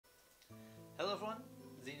Hello everyone,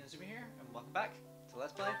 Xenozoomer here, and welcome back to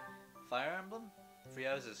Let's Play Fire Emblem Three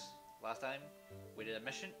Houses. Last time we did a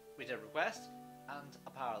mission, we did a request, and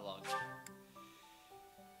a power log.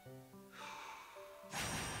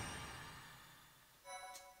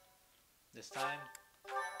 This time,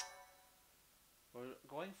 we're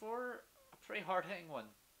going for a pretty hard-hitting one.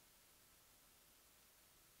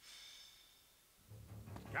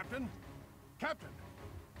 Captain? Captain!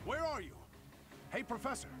 Where are you? Hey,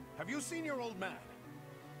 Professor, have you seen your old man?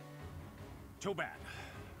 Too bad.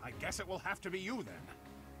 I guess it will have to be you, then.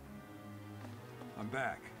 I'm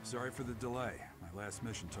back. Sorry for the delay. My last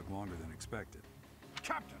mission took longer than expected.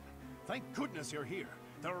 Captain! Thank goodness you're here.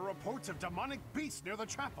 There are reports of demonic beasts near the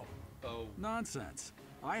chapel. Oh. Nonsense.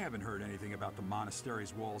 I haven't heard anything about the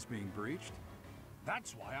monastery's walls being breached.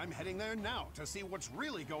 That's why I'm heading there now, to see what's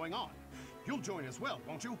really going on. You'll join as well,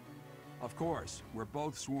 won't you? Of course. We're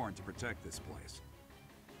both sworn to protect this place.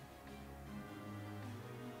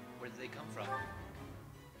 Where did they come from?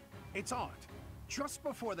 It's odd. Just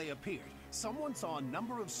before they appeared, someone saw a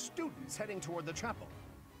number of students heading toward the chapel.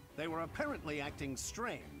 They were apparently acting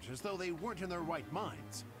strange, as though they weren't in their right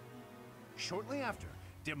minds. Shortly after,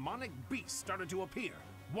 demonic beasts started to appear,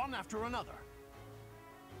 one after another.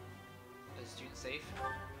 Is the student safe?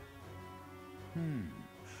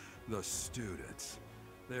 The students.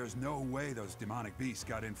 There's no way those demonic beasts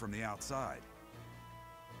got in from the outside.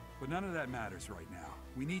 But none of that matters right now.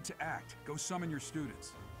 We need to act. Go summon your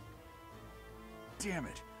students. Damn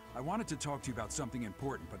it. I wanted to talk to you about something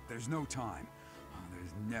important, but there's no time.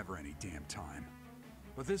 There's never any damn time.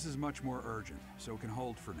 But this is much more urgent, so it can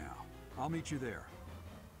hold for now. I'll meet you there.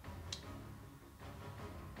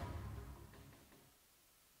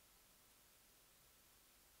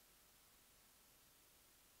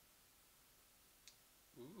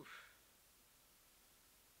 Oof.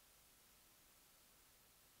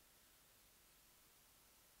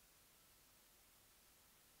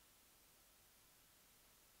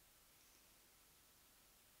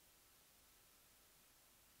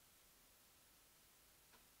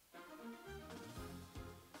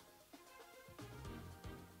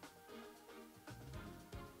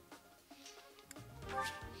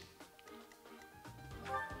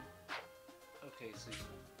 Okay, so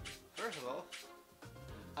first of all,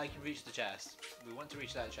 I can reach the chest. We want to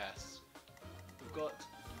reach that chest. We've got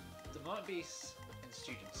demonic beasts and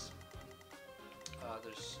students.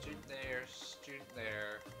 There's student there, student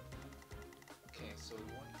there. Okay, so we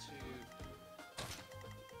want to...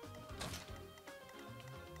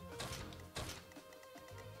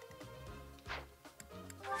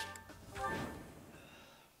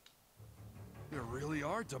 There really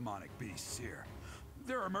are demonic beasts here.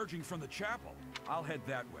 They're emerging from the chapel. I'll head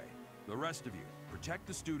that way. The rest of you, protect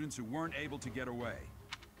the students who weren't able to get away.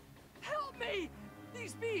 Help me!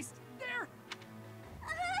 These beasts, they're...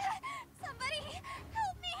 Somebody,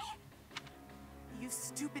 help me! You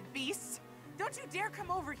stupid beasts! Don't you dare come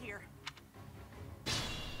over here!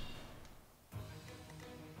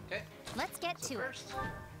 Okay, Let's get so to it. first,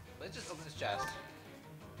 let's just open this chest.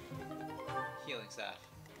 Healing staff.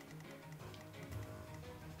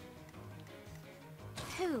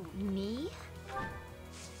 Who, me?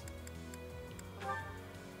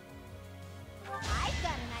 I've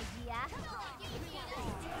got an idea.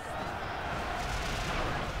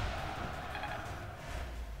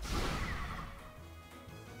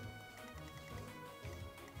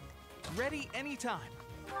 Ready anytime.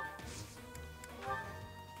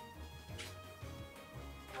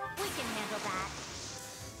 We can handle that.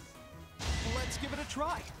 Let's give it a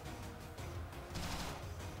try.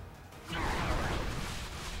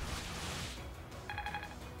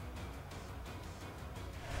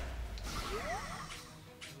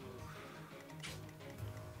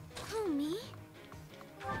 Who, me?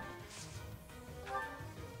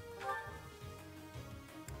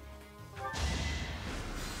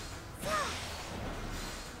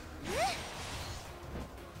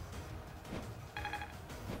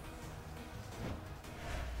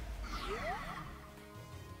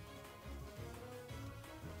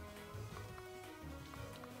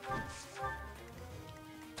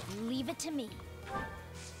 Leave it to me. We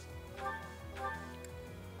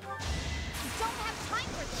don't have time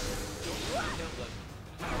for this.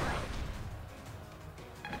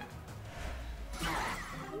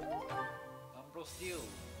 Umbral Steel.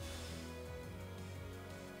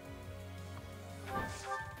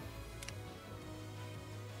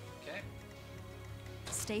 Okay.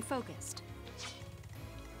 Stay focused.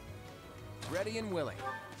 Ready and willing.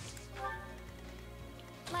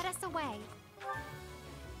 Let us away.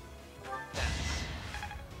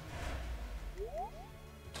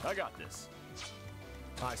 I got this.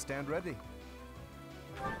 I stand ready.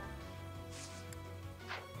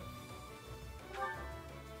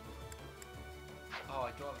 Oh,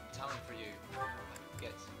 I don't have talent for you.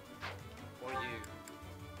 Get. Or you.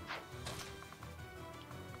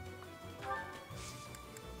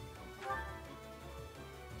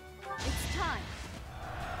 It's time.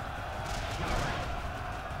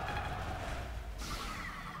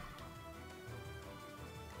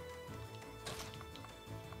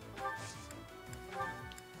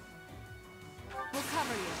 We'll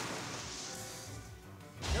cover you.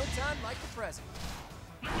 No time like the present.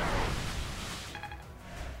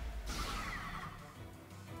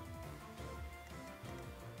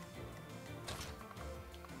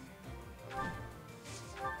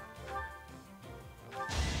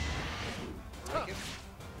 Huh.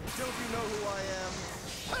 Don't you know who I am?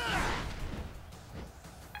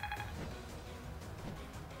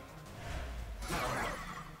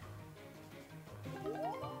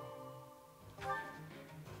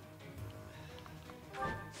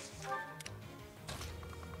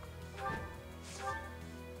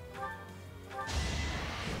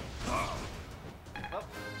 Well,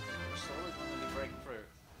 we're slowly going to be breaking through.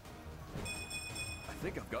 I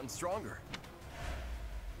think I've gotten stronger.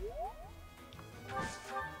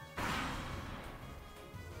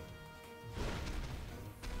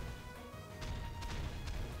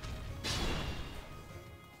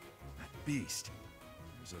 That beast.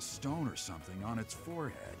 There's a stone or something on its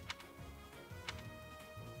forehead.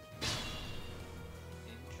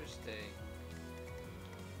 Interesting.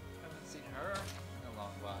 Haven't seen her in a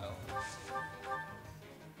long while.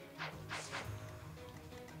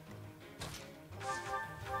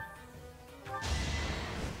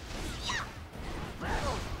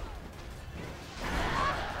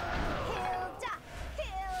 Hilda!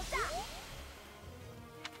 Hilda!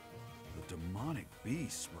 The demonic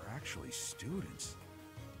beasts were actually students.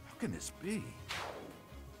 How can this be?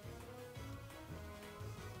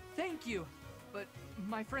 Thank you! But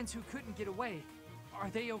my friends who couldn't get away, are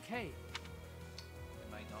they okay?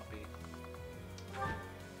 It might not be.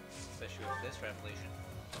 Especially with this revelation.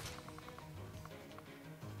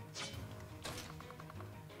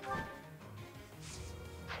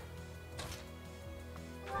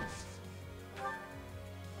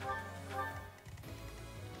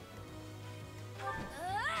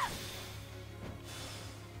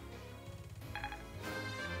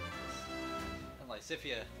 And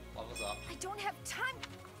Lysithia levels up. I don't have time.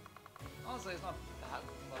 Honestly, it's not bad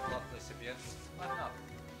level up Lysithia. Not enough.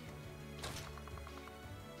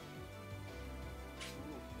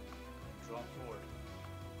 Ooh. Drawn forward.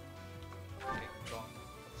 Okay, drawn.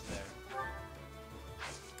 It's there.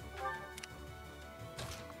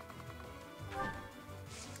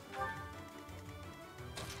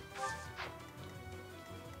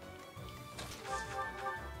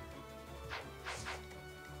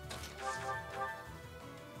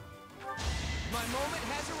 My moment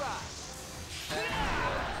has arrived.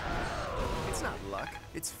 It's not luck,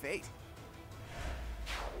 it's fate.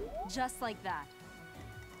 Just like that.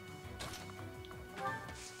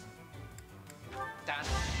 Dance.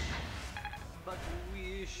 But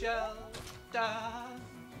we shall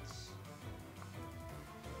dance.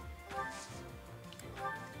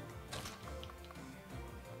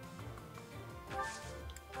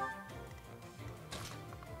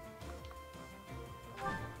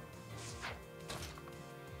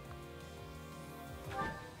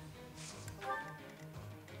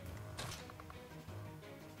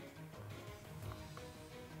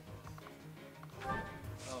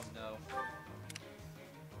 Oh no.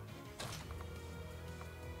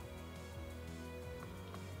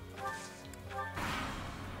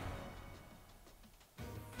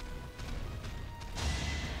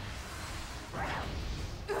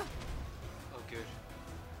 Oh good.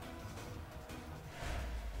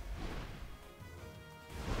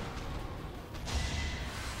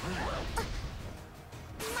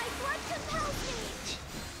 My blood compels me!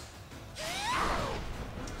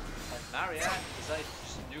 And Marianne decided to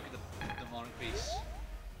just nuke the demonic beast.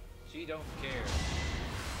 She don't care.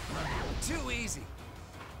 Too easy.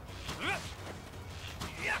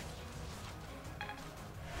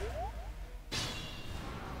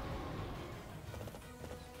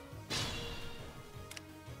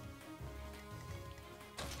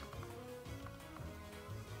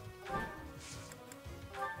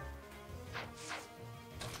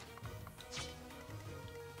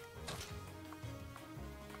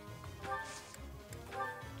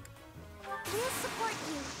 We'll support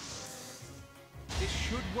you. This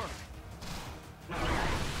should work.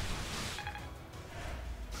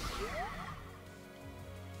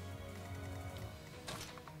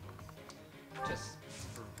 Just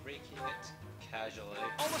breaking it casually.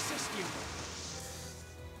 I'll assist you.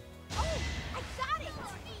 Oh, I got it!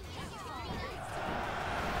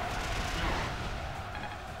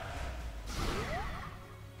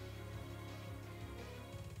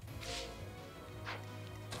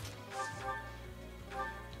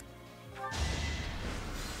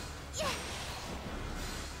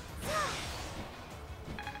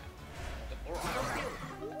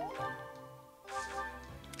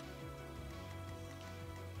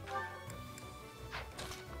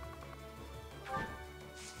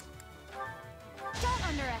 Don't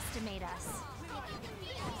underestimate us.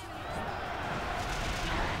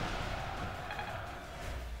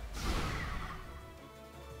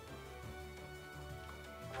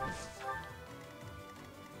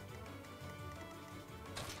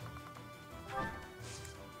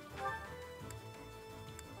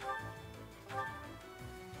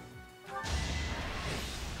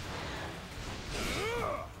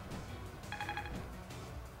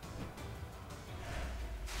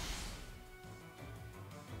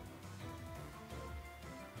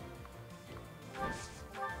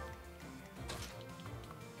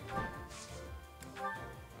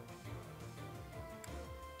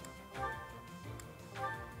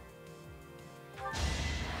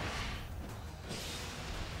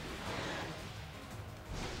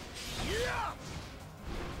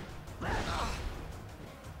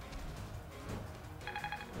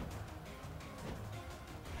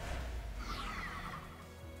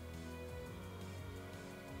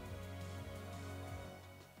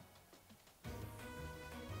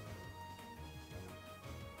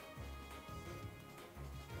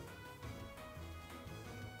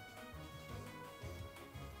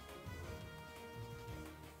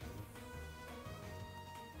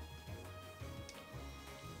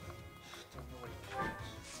 Don't know where to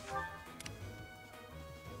shoot.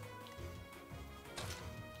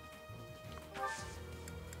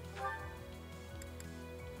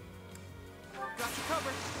 Got you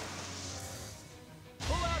covered.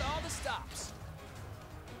 Pull out all the stops.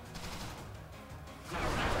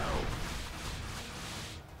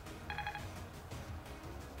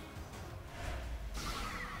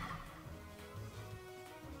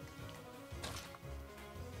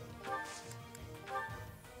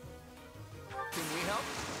 Can we help?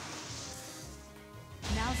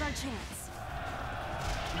 Now's our chance.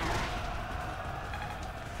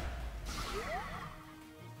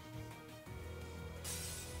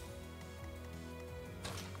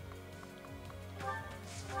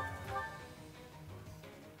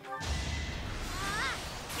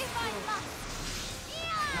 If I must.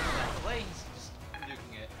 The lane's just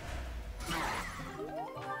nuking it.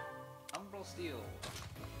 Umbral Steel.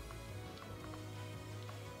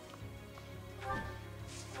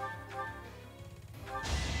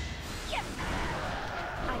 Yes!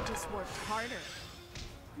 I just worked harder.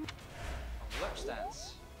 Lip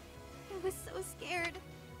stance. I was so scared.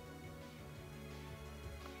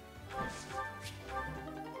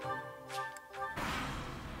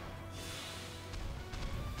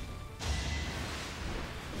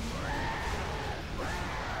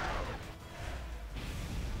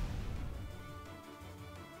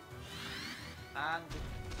 And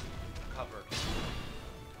covered.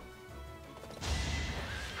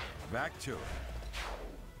 Back to it.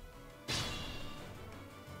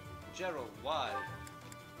 Gerald, why?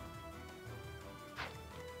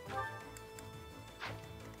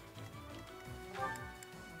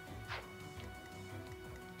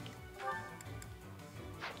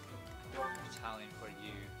 Battalion for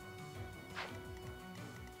you.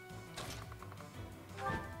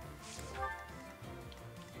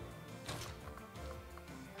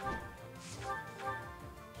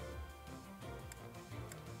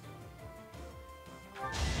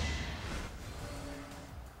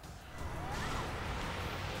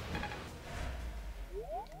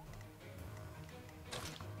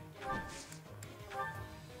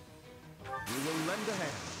 We will lend a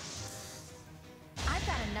hand. I've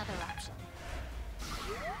got another option.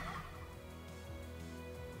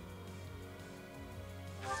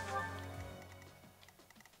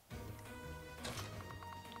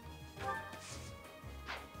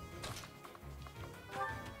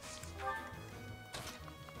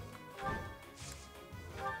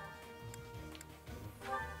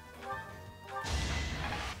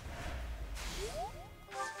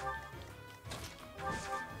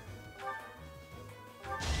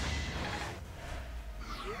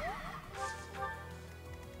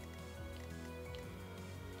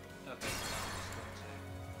 Okay, so I'm just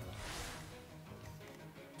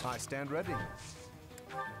going I stand ready.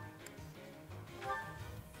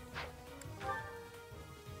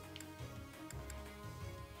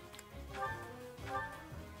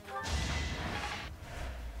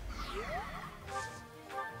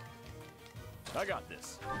 I got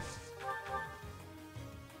this.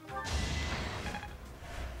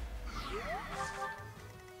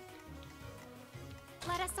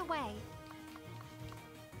 Let us away.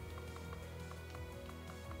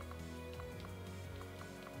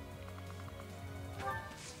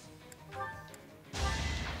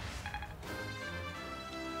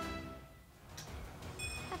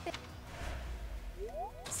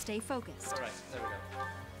 Stay focused. Alright, there we go.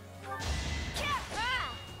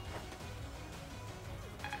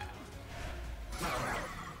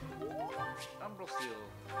 Umbral Steel.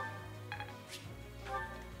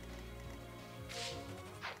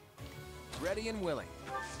 Ready and willing.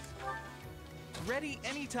 Ready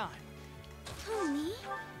anytime. Honey?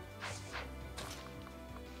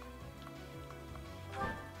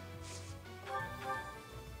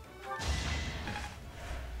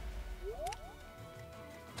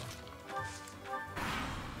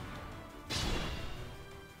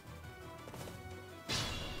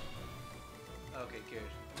 Okay, good.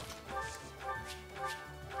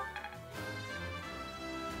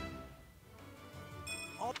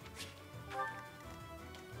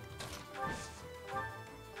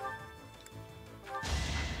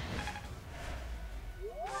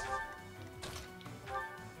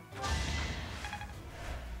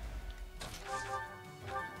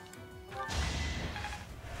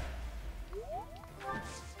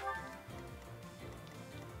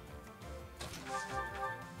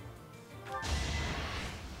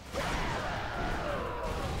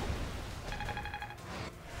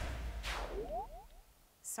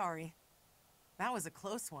 Sorry. That was a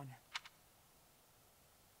close one.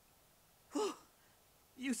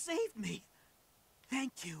 You saved me.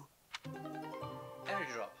 Thank you.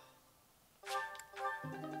 Energy drop.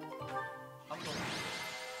 Umbral.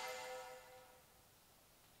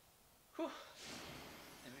 Whew.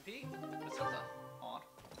 MVP? Matilda. On.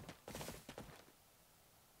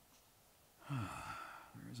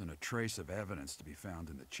 There isn't a trace of evidence to be found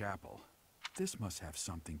in the chapel. This must have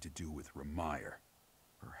something to do with Ramire.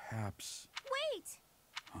 Perhaps... Wait!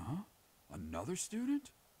 Huh? Another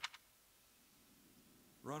student?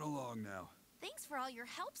 Run along now. Thanks for all your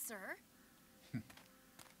help, sir.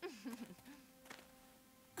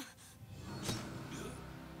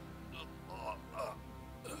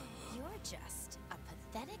 You're just a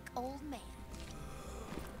pathetic old man.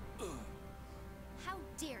 How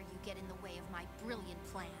dare you get in the way of my brilliant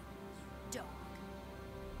plan, you dog.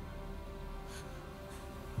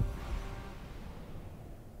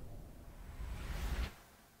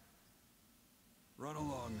 Run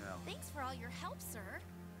along now. Thanks for all your help, sir.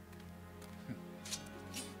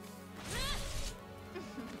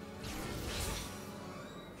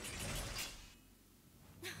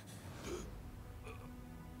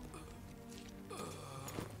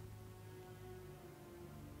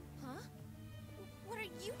 Huh? What are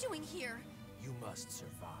you doing here? You must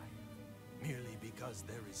survive. Merely because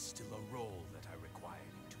there is still a role that I require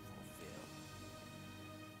you to fulfill.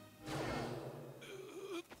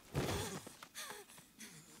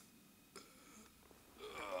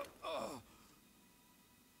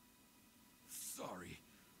 Sorry.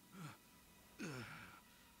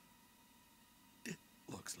 It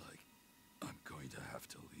looks like I'm going to have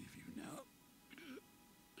to leave you now.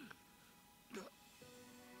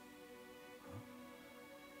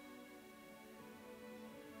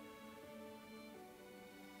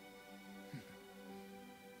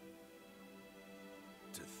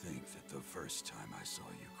 To think that the first time I saw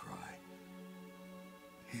you cry,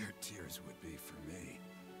 your tears would be for me.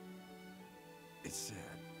 It's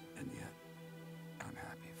sad, and yet I'm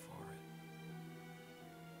happy for it.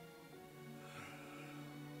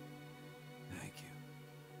 Thank you,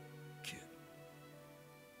 kid.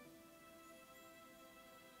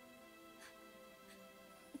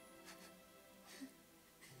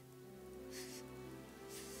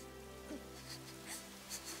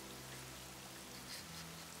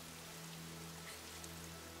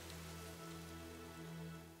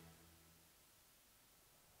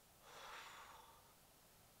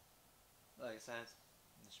 Like I said,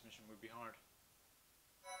 this mission would be hard.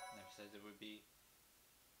 Never said it would be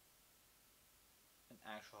an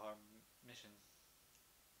actual hard mission.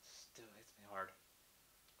 Still hits me hard.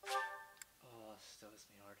 Oh, still hits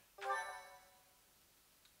me hard.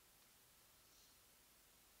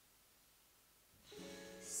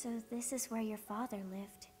 So this is where your father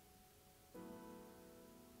lived.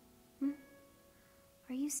 Hmm?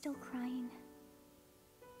 Are you still crying?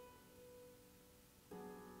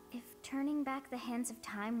 If turning back the hands of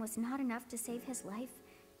time was not enough to save his life,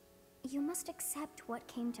 you must accept what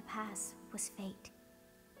came to pass was fate.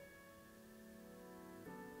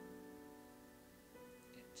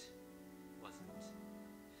 It wasn't.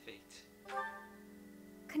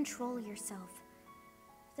 control yourself.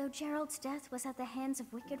 Though Gerald's death was at the hands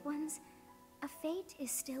of wicked ones, a fate is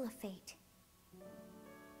still a fate.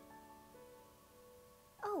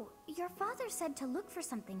 Oh, your father said to look for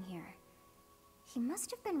something here. He must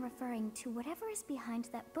have been referring to whatever is behind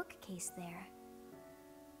that bookcase there.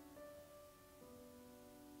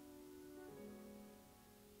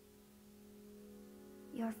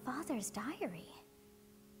 Your father's diary.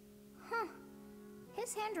 Huh.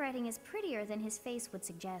 His handwriting is prettier than his face would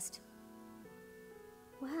suggest.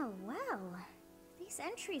 Well, well. These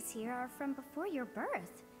entries here are from before your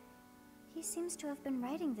birth. He seems to have been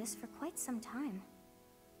writing this for quite some time.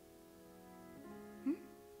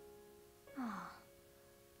 Ah.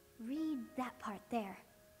 Read that part there.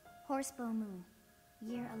 Horsebow Moon,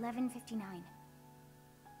 year 1159.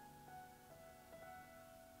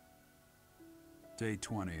 Day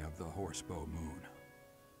 20 of the Horsebow Moon.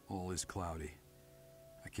 All is cloudy.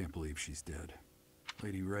 I can't believe she's dead.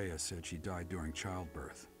 Lady Rhea said she died during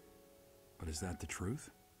childbirth. But is that the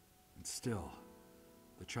truth? And still,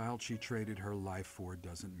 the child she traded her life for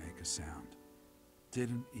doesn't make a sound.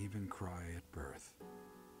 Didn't even cry at birth.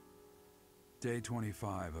 Day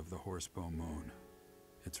 25 of the Horsebow Moon.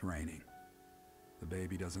 It's raining. The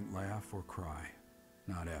baby doesn't laugh or cry.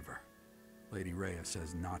 Not ever. Lady Rhea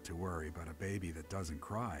says not to worry about a baby that doesn't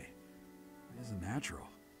cry. It isn't natural.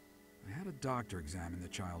 I had a doctor examine the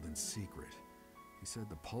child in secret. He said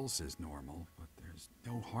the pulse is normal, but there's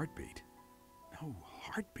no heartbeat. No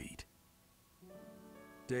heartbeat.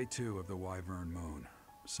 Day 2 of the Wyvern Moon.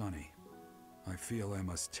 Sunny. I feel I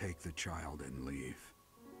must take the child and leave.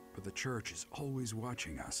 But the church is always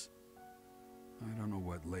watching us. I don't know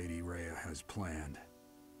what Lady Rhea has planned.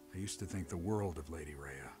 I used to think the world of Lady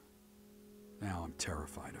Rhea. Now I'm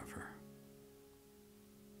terrified of her.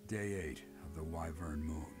 Day 8 of the Wyvern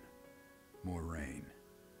Moon. More rain.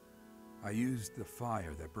 I used the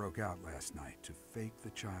fire that broke out last night to fake the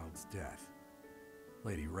child's death.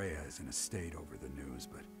 Lady Rhea is in a state over the news,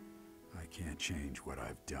 but I can't change what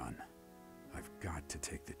I've done. I've got to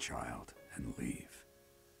take the child and leave.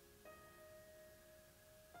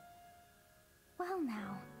 Well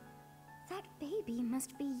now, that baby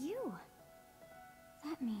must be you.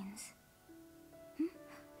 That means...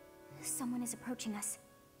 Someone is approaching us.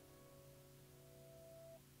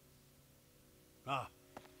 Ah,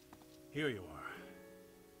 here you are.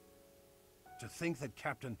 To think that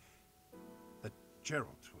that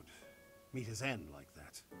Gerald would meet his end like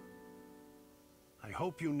that. I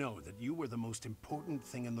hope you know that you were the most important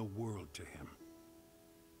thing in the world to him.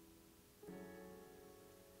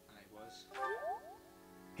 I was.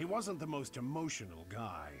 He wasn't the most emotional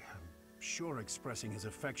guy. I'm sure expressing his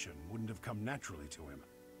affection wouldn't have come naturally to him.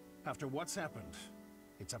 After what's happened,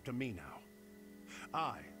 it's up to me now.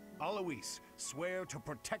 I, Alois, swear to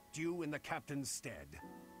protect you in the captain's stead.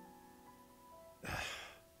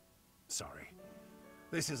 Sorry.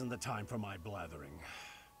 This isn't the time for my blathering.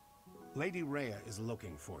 Lady Rhea is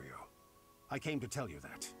looking for you. I came to tell you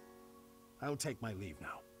that. I'll take my leave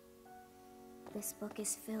now. This book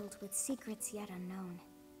is filled with secrets yet unknown.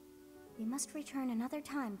 We must return another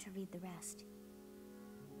time to read the rest.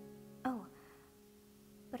 Oh,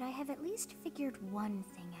 but I have at least figured one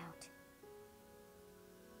thing out.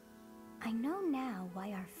 I know now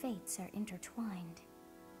why our fates are intertwined.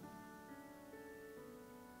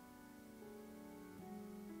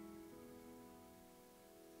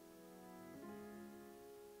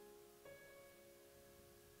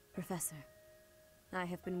 Professor, I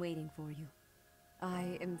have been waiting for you.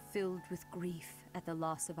 I am filled with grief at the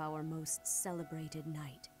loss of our most celebrated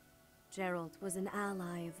knight. Gerald was an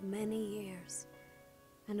ally of many years,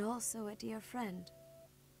 and also a dear friend.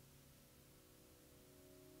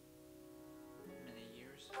 Many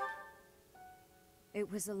years? It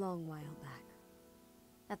was a long while back.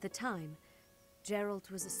 At the time, Gerald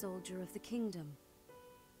was a soldier of the kingdom.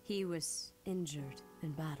 He was injured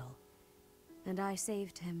in battle, and I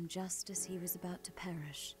saved him just as he was about to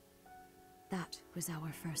perish. That was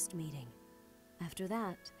our first meeting. After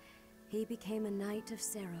that, he became a knight of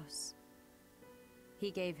Seros.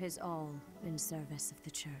 He gave his all in service of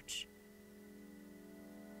the church.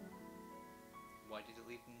 Why did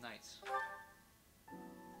he leave the knights?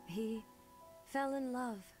 He fell in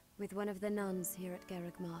love with one of the nuns here at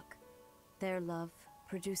Garrigmach. Their love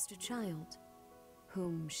produced a child,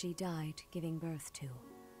 whom she died giving birth to.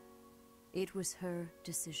 It was her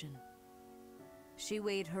decision. She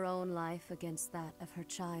weighed her own life against that of her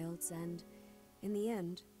child's and, in the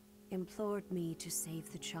end, implored me to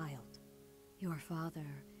save the child. Your father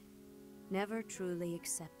never truly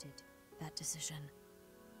accepted that decision.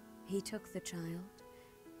 He took the child,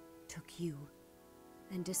 took you,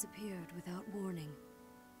 and disappeared without warning.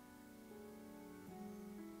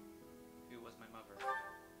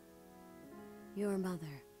 Your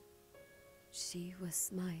mother. She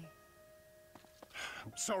was my...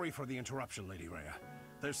 Sorry for the interruption, Lady Rhea.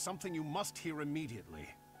 There's something you must hear immediately.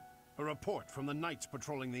 A report from the knights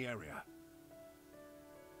patrolling the area.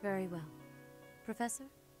 Very well. Professor,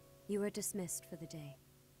 you are dismissed for the day.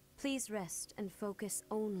 Please rest and focus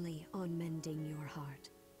only on mending your heart.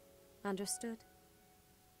 Understood?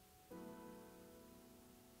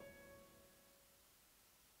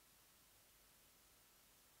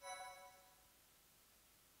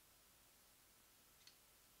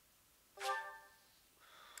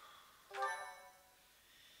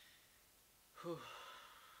 Whew.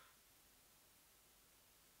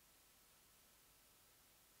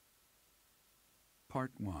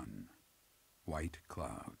 Part 1. White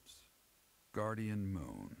Clouds. Guardian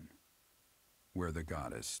Moon. Where the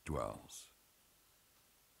goddess dwells.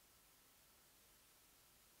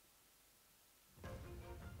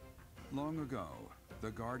 Long ago,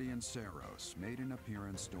 the guardian Seros made an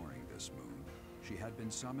appearance during this moon. She had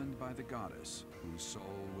been summoned by the goddess, whose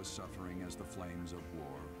soul was suffering as the flames of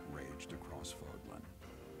war raged across Fodlan.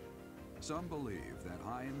 Some believe that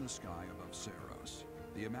high in the sky above Seros,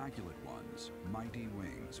 the Immaculate One's mighty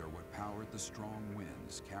wings are what powered the strong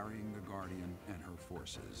winds carrying the Guardian and her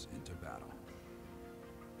forces into battle.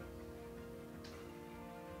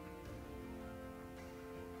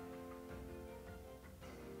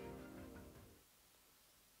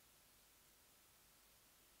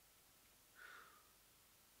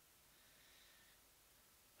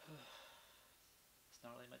 There's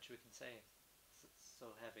not really much we can say. It's so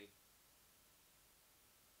heavy.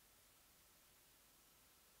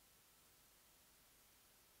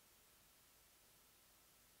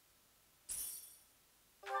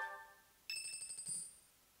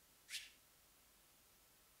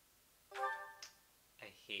 I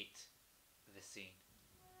hate this scene.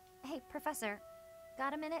 Hey, Professor,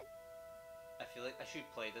 got a minute? I feel like I should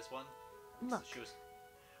play this one. Look, So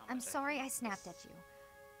how I'm much sorry hate I snapped this. at you.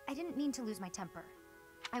 I didn't mean to lose my temper.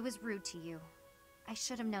 I was rude to you. I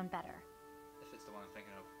should have known better. If it's the one I'm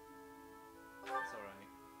thinking of. It's alright.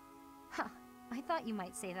 Huh, I thought you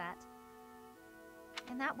might say that.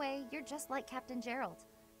 And that way, you're just like Captain Gerald.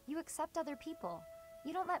 You accept other people.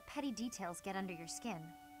 You don't let petty details get under your skin.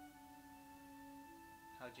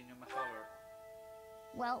 How do you know my father?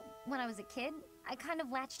 Well, when I was a kid, I kind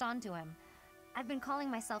of latched onto him. I've been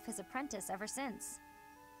calling myself his apprentice ever since.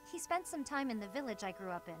 He spent some time in the village I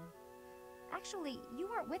grew up in. Actually, you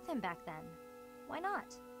weren't with him back then. Why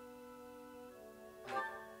not? I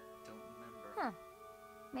don't remember. Huh.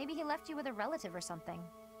 Maybe he left you with a relative or something.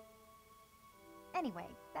 Anyway,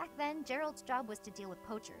 back then, Gerald's job was to deal with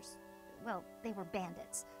poachers. Well, they were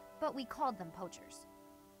bandits, but we called them poachers.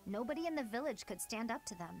 Nobody in the village could stand up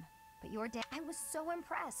to them. But your dad, I was so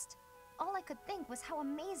impressed. All I could think was how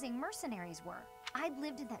amazing mercenaries were. I'd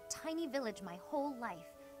lived in that tiny village my whole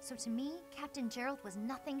life, so to me, Captain Gerald was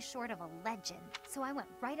nothing short of a legend. So I went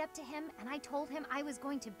right up to him and I told him I was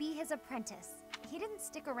going to be his apprentice. He didn't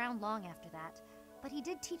stick around long after that, but he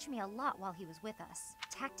did teach me a lot while he was with us.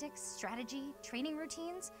 Tactics, strategy, training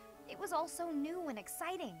routines, it was all so new and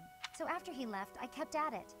exciting. So after he left, I kept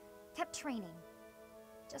at it, kept training,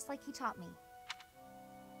 just like he taught me.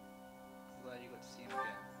 Glad you got to see him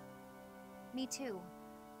again. Me too.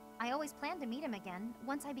 I always planned to meet him again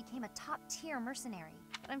once I became a top-tier mercenary.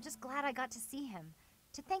 But I'm just glad I got to see him,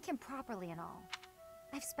 to thank him properly and all.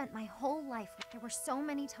 I've spent my whole life, there were so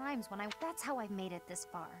many times when that's how I've made it this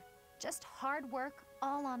far. Just hard work,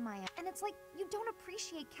 all on my own. And it's like you don't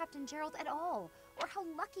appreciate Captain Gerald at all, or how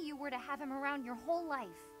lucky you were to have him around your whole life.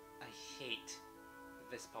 I hate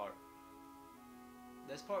this part.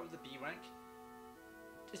 This part with the B rank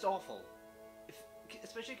is awful.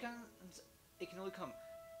 Especially it can only come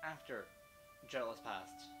after Gerald has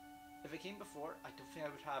passed. If it came before, I don't think I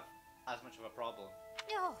would have as much of a problem.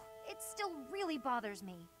 No, it still really bothers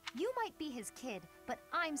me. You might be his kid, but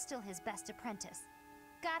I'm still his best apprentice.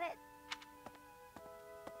 Got it?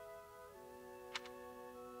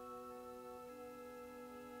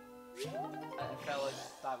 I felt like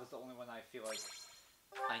that was the only one I feel like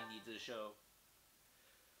I needed to show.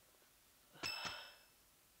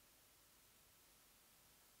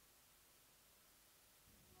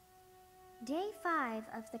 Day 5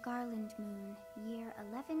 of the Garland Moon, year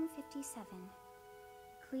 1157.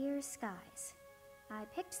 Clear skies. I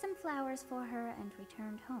picked some flowers for her and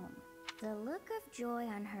returned home. The look of joy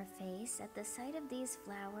on her face at the sight of these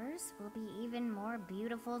flowers will be even more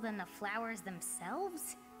beautiful than the flowers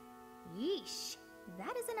themselves? Yeesh,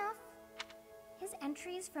 that is enough. His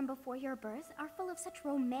entries from before your birth are full of such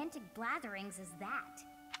romantic blatherings as that.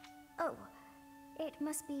 Oh, It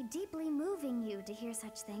must be deeply moving you to hear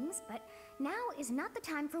such things, but now is not the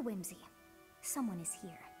time for whimsy. Someone is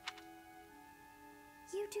here.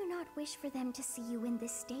 You do not wish for them to see you in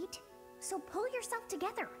this state, so pull yourself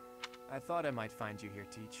together. I thought I might find you here,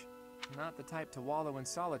 Teach. Not the type to wallow in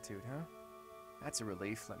solitude, huh? That's a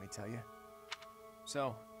relief, let me tell you.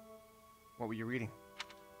 So, what were you reading?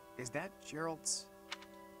 Is that Gerald's?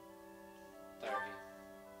 Diary.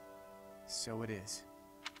 So it is.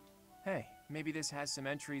 Hey, maybe this has some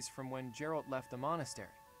entries from when Gerald left the monastery.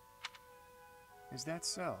 Is that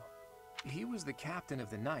so? He was the captain of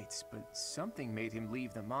the Knights, but something made him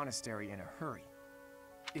leave the monastery in a hurry.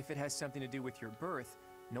 If it has something to do with your birth,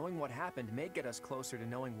 knowing what happened may get us closer to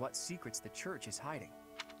knowing what secrets the church is hiding.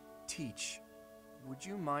 Teach, would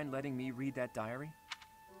you mind letting me read that diary?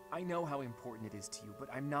 I know how important it is to you, but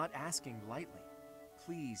I'm not asking lightly.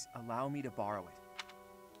 Please allow me to borrow it.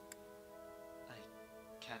 I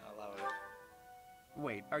can't allow it.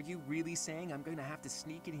 Wait, are you really saying I'm going to have to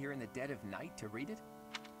sneak in here in the dead of night to read it?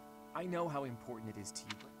 I know how important it is to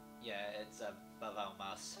you, but Yeah, it's a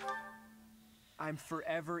Bavalmas. I'm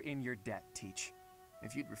forever in your debt, Teach.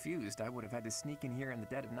 If you'd refused, I would have had to sneak in here in the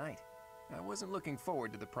dead of night. I wasn't looking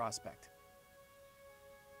forward to the prospect.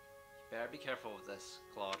 You better be careful with this,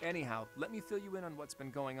 Claude. Anyhow, let me fill you in on what's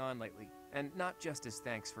been going on lately, and not just as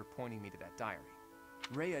thanks for pointing me to that diary.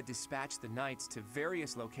 Rhea dispatched the Knights to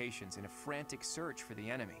various locations in a frantic search for the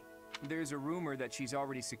enemy. There's a rumor that she's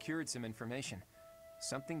already secured some information.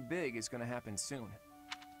 Something big is going to happen soon.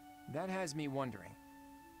 That has me wondering,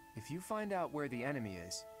 if you find out where the enemy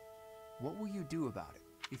is, what will you do about it?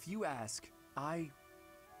 If you ask,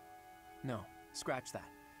 No, scratch that.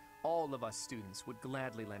 All of us students would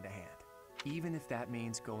gladly lend a hand, even if that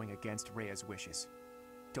means going against Rhea's wishes.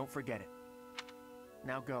 Don't forget it.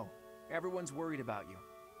 Now go. Everyone's worried about you.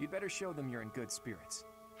 You'd better show them you're in good spirits.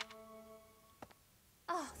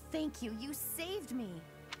 Oh, thank you. You saved me.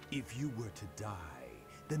 If you were to die,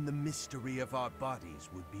 then the mystery of our bodies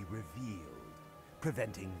would be revealed.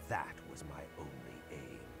 Preventing that was my only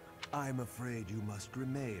aim. I'm afraid you must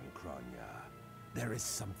remain, Kronya. There is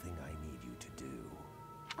something I need you to do.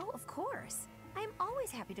 Oh, of course. I'm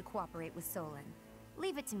always happy to cooperate with Solon.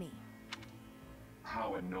 Leave it to me.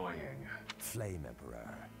 How annoying. Flame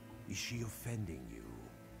Emperor, is she offending you?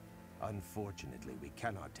 Unfortunately, we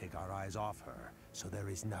cannot take our eyes off her, so there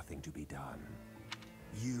is nothing to be done.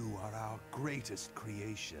 You are our greatest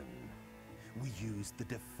creation. We use the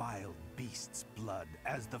defiled beast's blood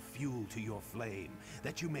as the fuel to your flame,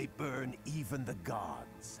 that you may burn even the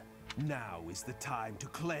gods. Now is the time to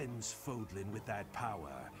cleanse Fodlan with that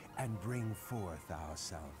power and bring forth our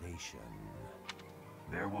salvation.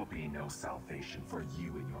 There will be no salvation for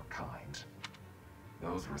you and your kind.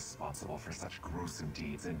 Those responsible for such gruesome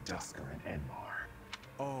deeds in Dusker and Enmar.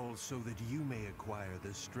 All so that you may acquire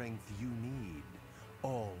the strength you need.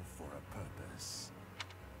 All for a purpose.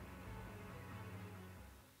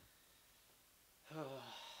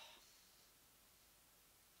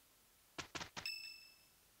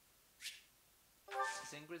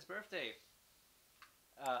 It's Ingrid's birthday.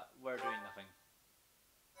 We're doing nothing.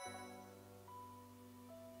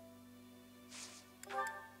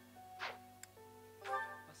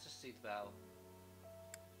 Let's just see the bell.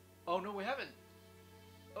 Oh no, we haven't.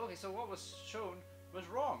 Okay, so what was shown was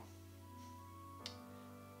wrong.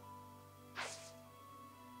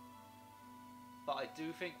 But I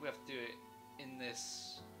do think we have to do it in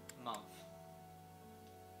this month.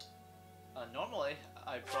 Normally,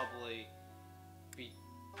 I'd probably be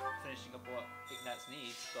finishing up what Ignatz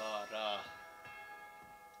needs, but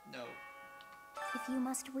no. If you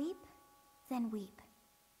must weep, then weep.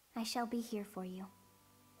 I shall be here for you.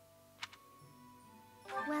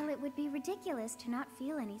 Well, it would be ridiculous to not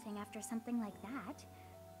feel anything after something like that.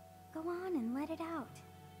 Go on and let it out.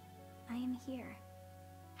 I am here.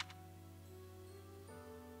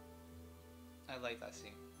 I like that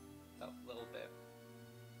scene. That little bit.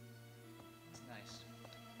 It's nice.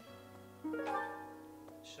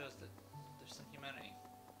 Shows that there's some humanity.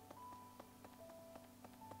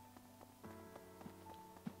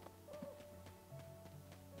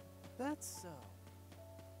 That's so.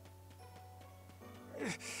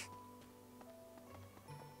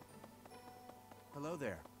 Hello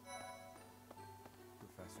there.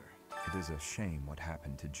 Professor, it is a shame what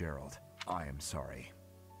happened to Gerald. I am sorry.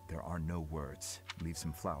 There are no words. Leave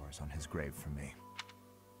some flowers on his grave for me.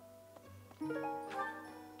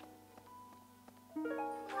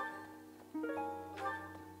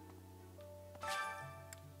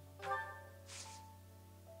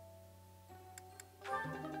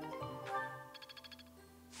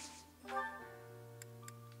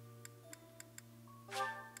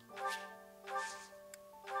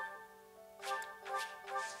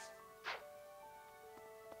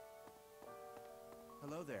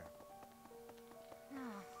 Hello there.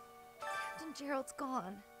 Oh, Captain Gerald's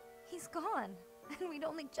gone. He's gone, and we'd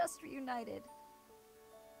only just reunited.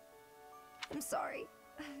 I'm sorry.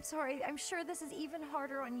 I'm sorry. I'm sure this is even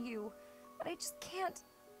harder on you, but I just can't.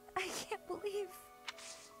 I can't believe.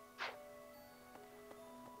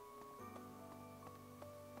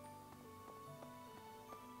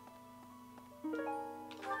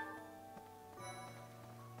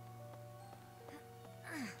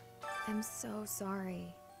 I'm so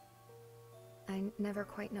sorry. I never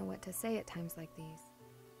quite know what to say at times like these.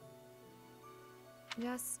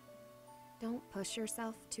 Just don't push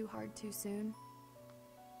yourself too hard too soon.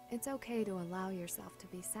 It's okay to allow yourself to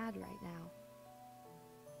be sad right now.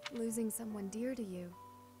 Losing someone dear to you,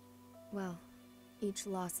 well, each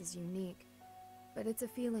loss is unique, but it's a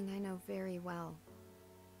feeling I know very well.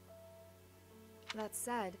 That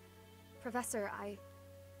said, Professor,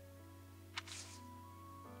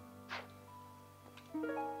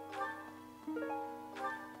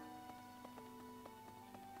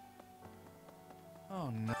 Oh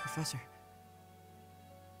no. Professor,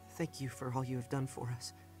 thank you for all you have done for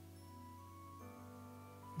us.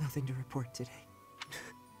 Nothing to report today.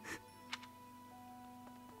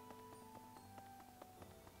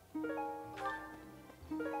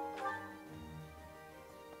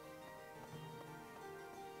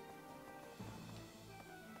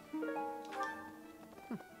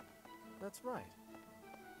 That's right.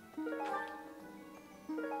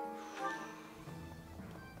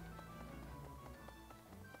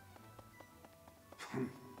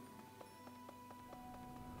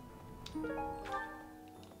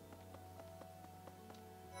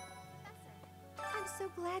 I'm so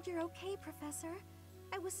glad you're okay, Professor.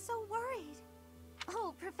 I was so worried.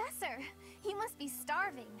 Oh, Professor, you must be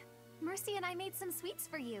starving. Mercy and I made some sweets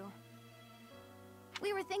for you.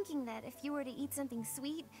 We were thinking that if you were to eat something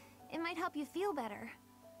sweet, it might help you feel better.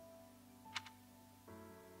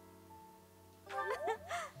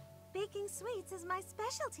 Baking sweets is my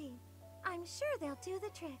specialty. I'm sure they'll do the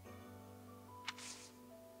trick.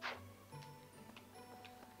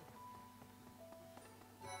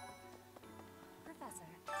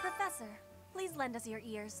 Professor, please lend us your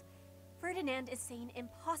ears. Ferdinand is saying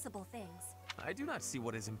impossible things. I do not see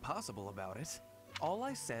what is impossible about it. All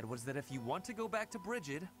I said was that if you want to go back to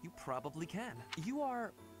Brigid, you probably can. You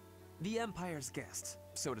are the Empire's guest,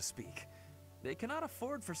 so to speak. They cannot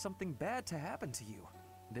afford for something bad to happen to you.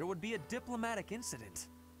 There would be a diplomatic incident.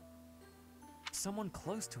 Someone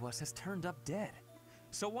close to us has turned up dead.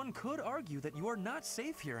 So one could argue that you are not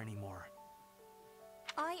safe here anymore.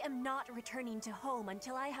 I am not returning to home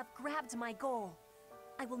until I have grabbed my goal.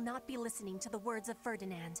 I will not be listening to the words of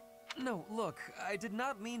Ferdinand. No, look, I did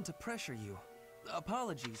not mean to pressure you.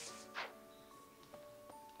 Apologies.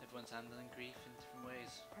 Everyone's handling grief in different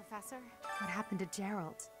ways. Professor, what happened to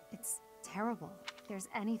Gerald? It's terrible. If there's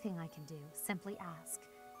anything I can do, simply ask.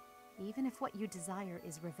 Even if what you desire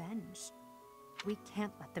is revenge, we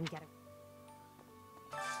can't let them get it.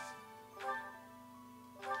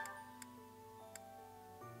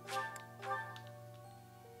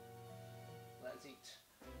 Let's eat.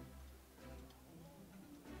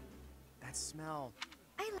 That smell.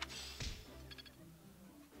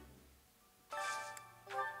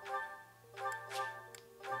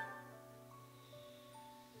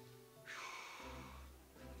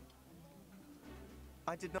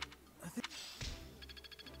 I did not.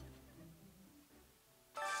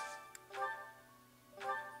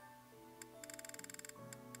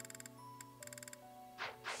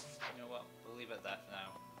 You know what? We'll leave it at that for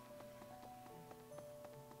now.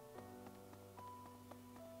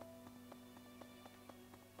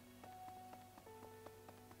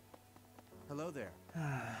 Hello there.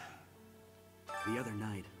 The other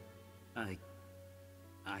night, I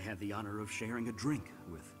had the honor of sharing a drink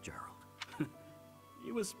with Gerald.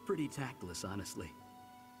 He was pretty tactless, honestly.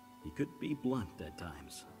 He could be blunt at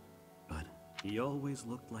times, but he always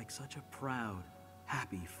looked like such a proud,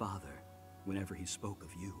 happy father whenever he spoke of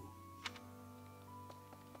you.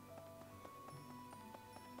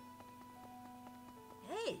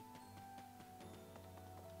 Hey!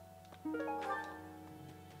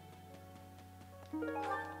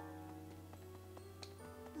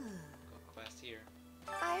 Quest here.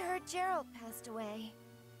 I heard Gerald passed away.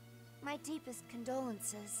 My deepest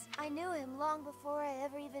condolences. I knew him long before I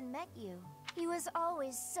ever even met you. He was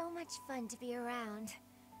always so much fun to be around.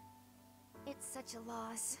 It's such a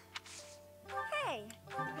loss. Hey,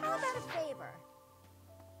 how about a favor?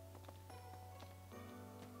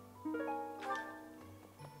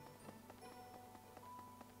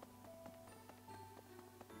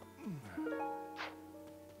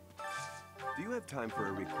 Do you have time for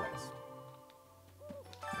a request?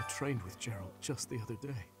 trained with Gerald just the other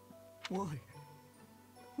day. Why?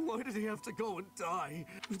 Why did he have to go and die?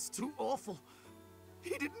 It's too awful.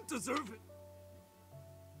 He didn't deserve it.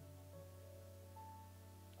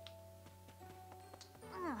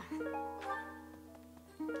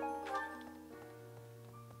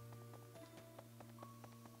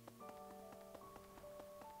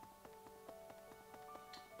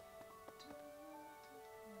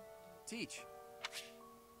 Teach.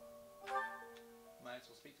 Might as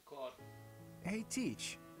well speak to Claude. Hey,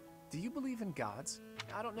 Teach. Do you believe in gods?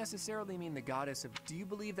 I don't necessarily mean the goddess of... Do you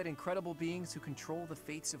believe that incredible beings who control the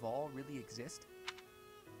fates of all really exist?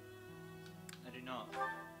 I do not.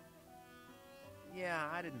 Yeah,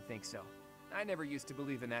 I didn't think so. I never used to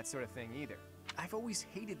believe in that sort of thing either. I've always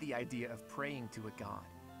hated the idea of praying to a god.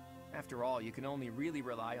 After all, you can only really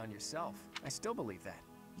rely on yourself. I still believe that.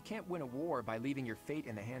 You can't win a war by leaving your fate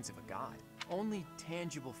in the hands of a god. Only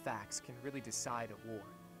tangible facts can really decide a war.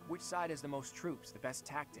 Which side has the most troops, the best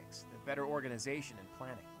tactics, the better organization and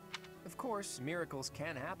planning. Of course, miracles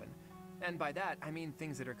can happen. And by that, I mean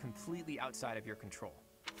things that are completely outside of your control.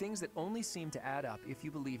 Things that only seem to add up if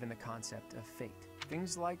you believe in the concept of fate.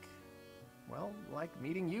 Things like, well, like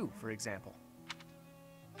meeting you, for example.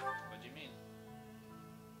 What do you mean?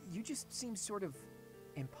 You just seem sort of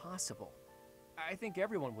impossible. I think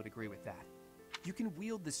everyone would agree with that. You can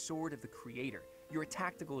wield the sword of the Creator. You're a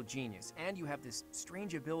tactical genius, and you have this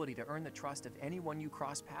strange ability to earn the trust of anyone you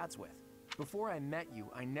cross paths with. Before I met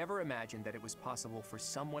you, I never imagined that it was possible for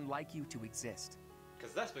someone like you to exist.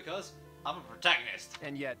 Because I'm a protagonist.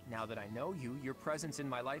 And yet, now that I know you, your presence in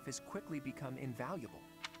my life has quickly become invaluable.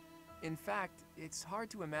 In fact, it's hard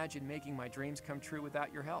to imagine making my dreams come true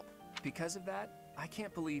without your help. Because of that, I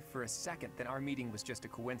can't believe for a second that our meeting was just a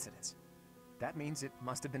coincidence. That means it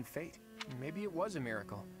must have been fate. Maybe it was a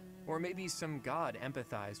miracle. Or maybe some god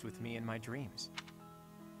empathized with me in my dreams.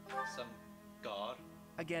 Some god?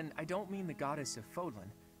 Again, I don't mean the goddess of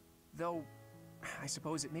Fodlan. Though, I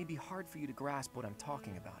suppose it may be hard for you to grasp what I'm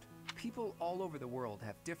talking about. People all over the world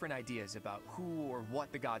have different ideas about who or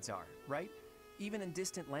what the gods are, right? Even in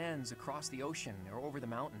distant lands across the ocean or over the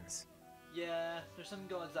mountains. Yeah, there's some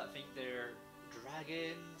gods that think they're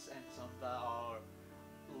dragons, and some that are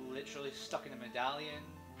literally stuck in a medallion.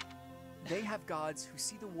 They have gods who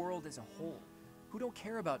see the world as a whole, who don't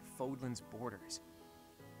care about Fodlan's borders.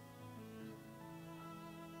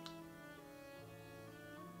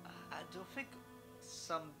 I don't think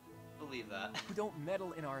some believe that. Who don't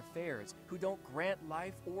meddle in our affairs, who don't grant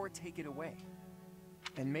life or take it away.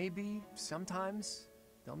 And maybe, sometimes,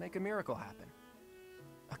 they'll make a miracle happen.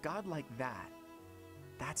 A god like that,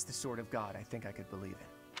 that's the sort of god I think I could believe in.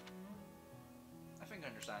 I think I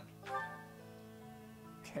understand.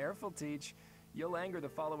 Careful, Teach. You'll anger the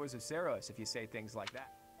followers of Seros if you say things like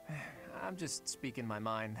that. I'm just speaking my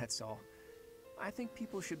mind, that's all. I think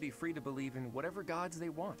people should be free to believe in whatever gods they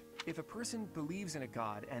want. If a person believes in a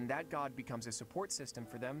god and that god becomes a support system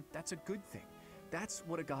for them, that's a good thing. That's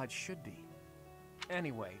what a god should be.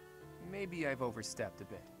 Anyway, maybe I've overstepped a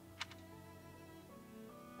bit.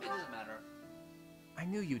 It doesn't matter. I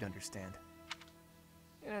knew you'd understand.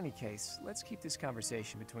 In any case, let's keep this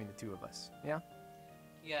conversation between the two of us, yeah?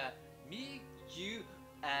 Yeah, me, you,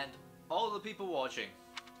 and all the people watching.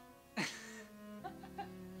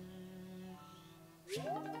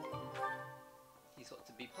 He's got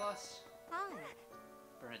to B+. Hi.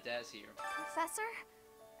 Bernadette's here. Professor?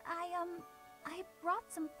 I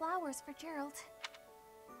brought some flowers for Gerald.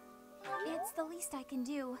 It's the least I can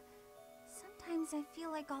do. Sometimes I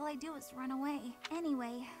feel like all I do is run away.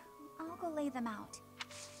 Anyway, I'll go lay them out.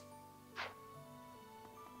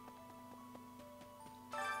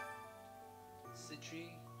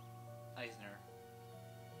 Citri, Eisner,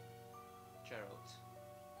 Gerald,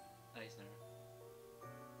 Eisner,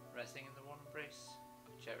 resting in the warm embrace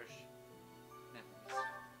of cherished memories.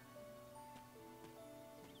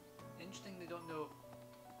 Interesting they don't know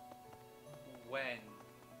when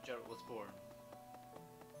Gerald was born.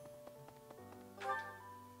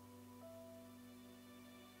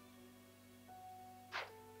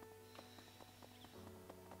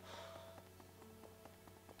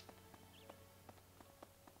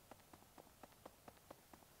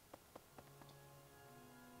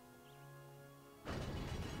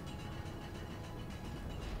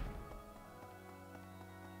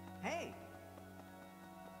 Hey!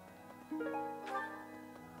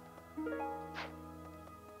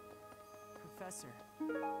 Professor.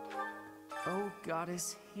 Oh,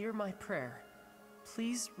 Goddess, hear my prayer.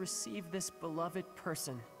 Please receive this beloved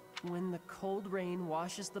person. When the cold rain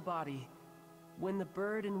washes the body, when the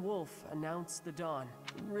bird and wolf announce the dawn,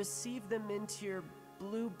 receive them into your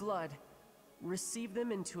blue blood receive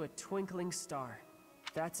them into a twinkling star.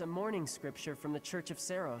 That's a morning scripture from the Church of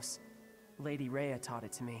Saros. Lady Rhea taught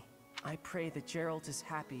it to me. I pray that Geralt is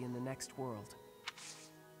happy in the next world.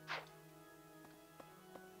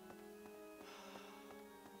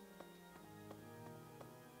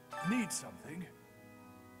 Need something?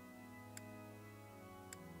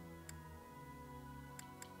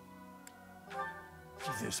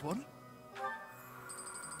 This one?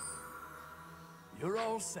 You're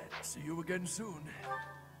all set. See you again soon.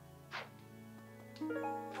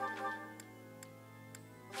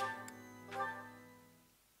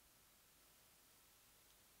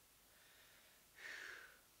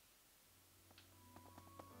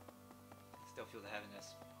 Still feel the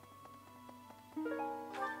heaviness.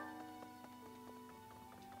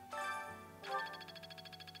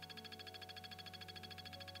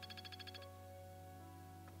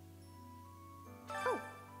 Oh,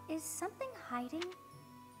 is something hiding?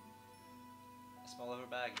 A small leather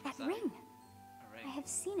bag That inside. ring. A ring. I have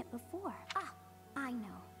seen it before. Ah, I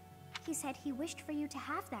know. He said he wished for you to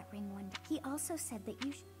have that ring one day. He also said that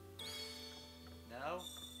you Now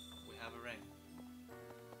we have a ring.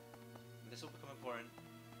 This will become important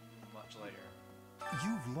much later.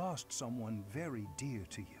 You've lost someone very dear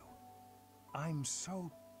to you. I'm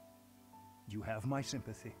so... You have my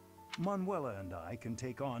sympathy. Manuela and I can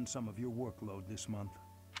take on some of your workload this month.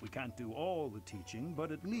 We can't do all the teaching,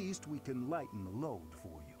 but at least we can lighten the load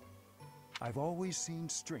for you. I've always seen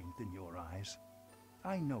strength in your eyes.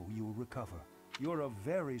 I know you'll recover. You're a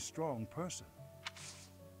very strong person.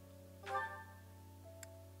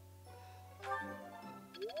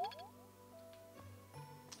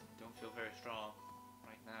 Don't feel very strong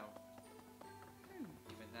right now.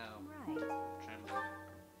 Even now. Right. Trembling.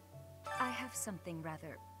 I have something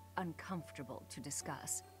rather uncomfortable to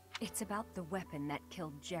discuss. It's about the weapon that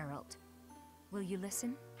killed Geralt. Will you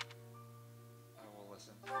listen? I will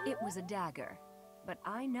listen. It was a dagger, but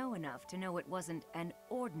I know enough to know it wasn't an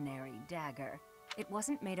ordinary dagger. It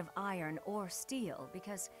wasn't made of iron or steel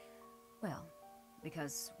because, well,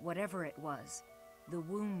 because whatever it was, the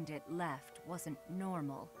wound it left wasn't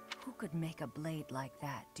normal. Who could make a blade like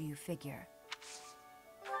that, do you figure?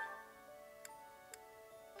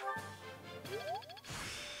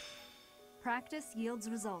 Practice yields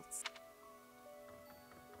results.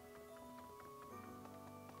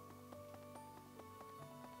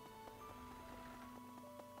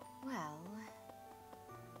 Well,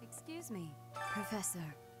 excuse me, Professor.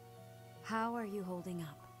 How are you holding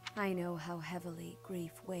up? I know how heavily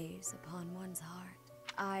grief weighs upon one's heart.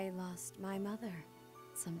 I lost my mother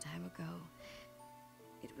some time ago.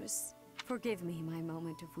 It was... Forgive me my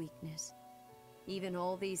moment of weakness. Even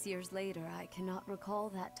all these years later, I cannot recall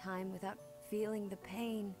that time without feeling the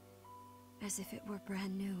pain as if it were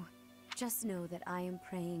brand new. Just know that I am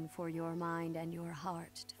praying for your mind and your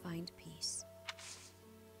heart to find peace.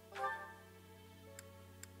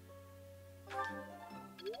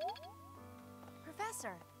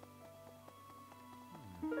 Professor!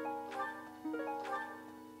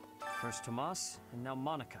 First Tomas, and now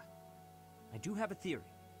Monica. I do have a theory,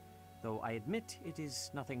 though I admit it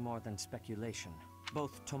is nothing more than speculation.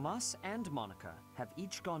 Both Tomas and Monica have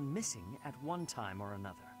each gone missing at one time or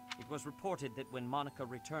another. It was reported that when Monica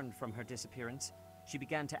returned from her disappearance, she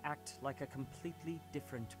began to act like a completely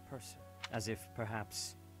different person. As if,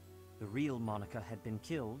 perhaps, the real Monica had been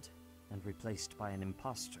killed and replaced by an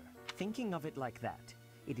imposter. Thinking of it like that,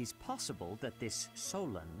 it is possible that this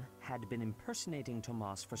Solon had been impersonating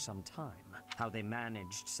Tomas for some time. How they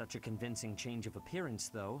managed such a convincing change of appearance,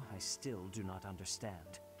 though, I still do not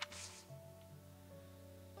understand.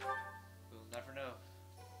 We'll never know.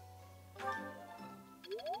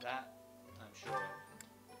 That, I'm sure of.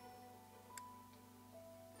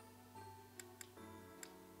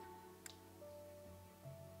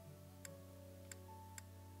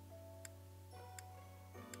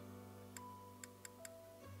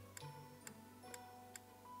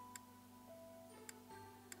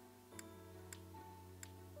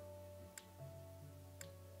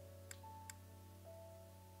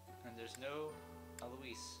 And there's no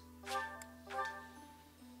Alois.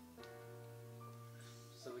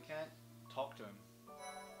 So we can't talk to him,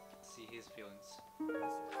 see his feelings.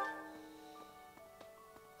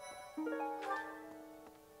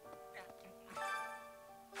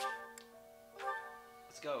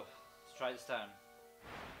 Let's go. Let's try this time.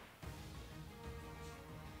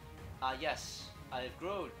 Yes, I've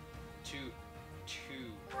grown to 2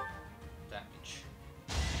 damage.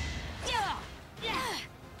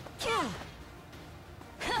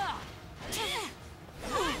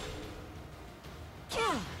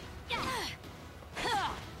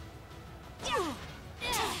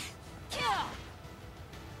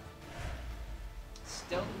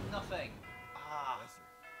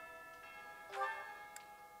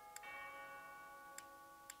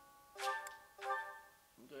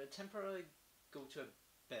 temporarily go to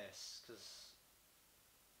Abyss,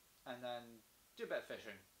 and then do a bit of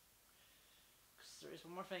fishing. Because there is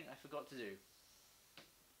one more thing I forgot to do.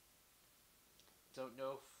 Don't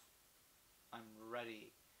know if I'm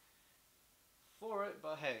ready for it,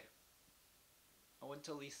 but hey, I want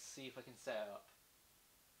to at least see if I can set it up.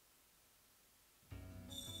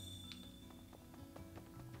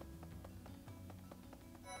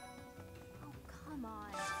 Oh, come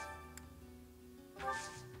on.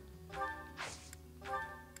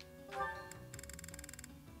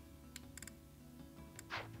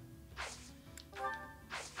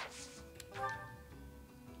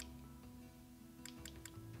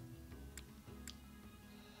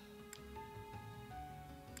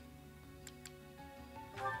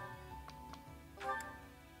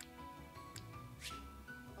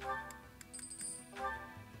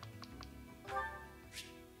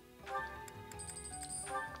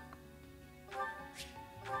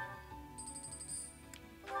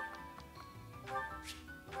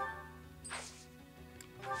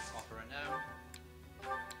 Offer it now.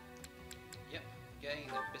 Yep, getting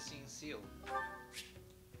an Abyssine seal.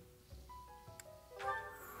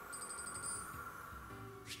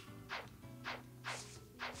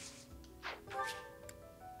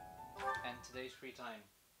 And today's free time,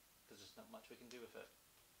 because there's not much we can do with it.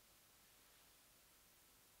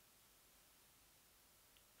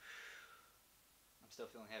 I'm still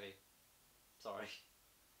feeling heavy. Sorry.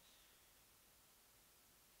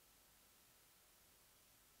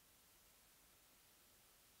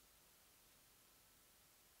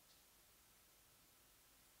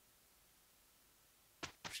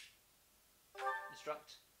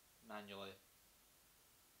 Instruct manually.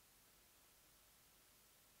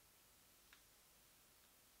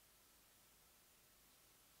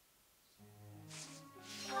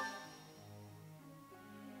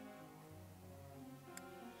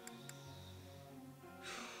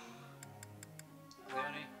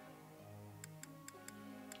 Leonie?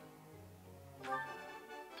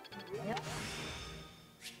 Yep.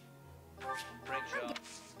 Break shot.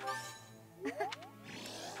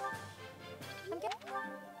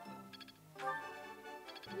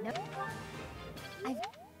 Nope. I've...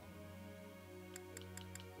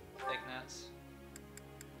 Ignats.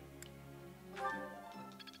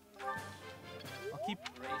 I'll keep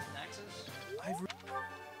Raise Nexus. I've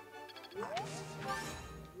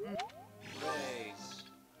Raise.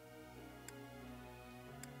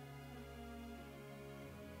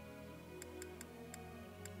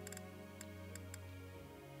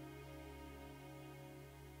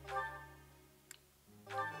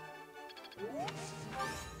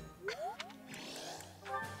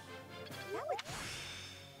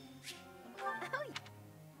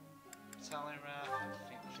 Talon Wrath, I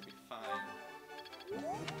think we should be fine. Need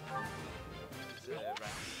to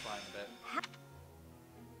rank flying a bit.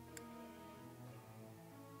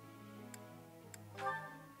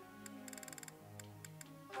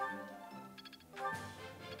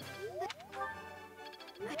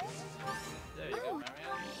 There you go,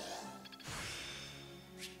 Marianne.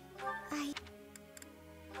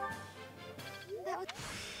 That was...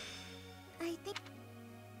 I think...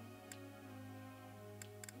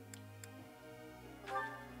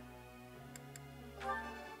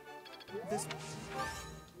 this.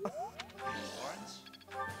 Lawrence?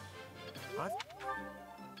 I've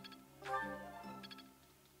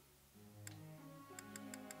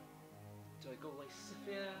Do I go like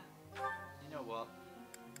Sophia? You know what?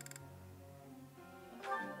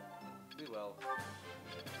 We will.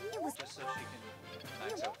 Just so she can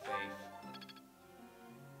max out Faith.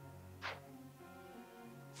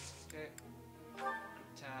 Okay. Group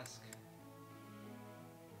task.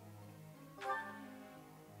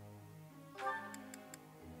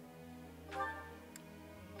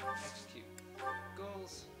 Execute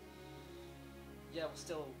goals. Yeah, we'll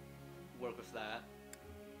still work with that.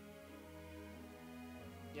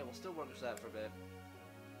 Yeah, we'll still work with that for a bit.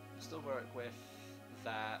 We'll still work with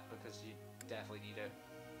that because you definitely need it.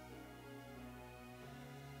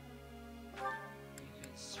 You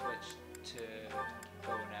can switch to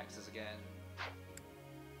bow and axes again.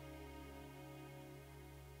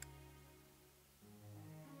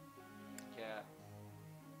 Yeah.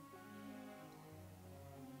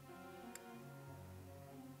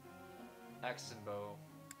 Axe and bow.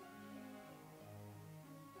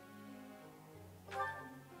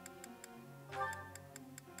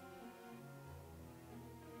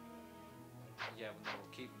 Yeah,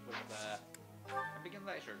 we'll keep with that. And begin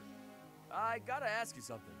lecture. I gotta ask you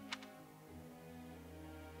something.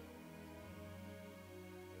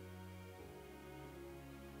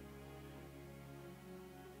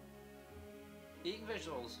 Eating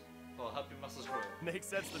vegetables will help your muscles grow. Makes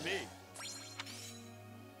sense to me.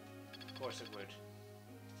 Of course it would.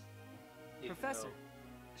 Even Professor. though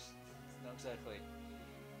it's not exactly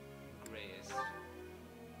greatest.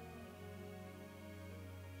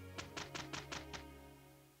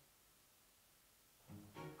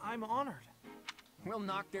 I'm honored. We'll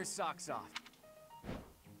knock their socks off.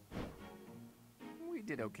 We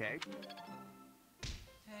did okay.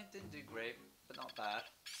 Didn't do great, but not bad.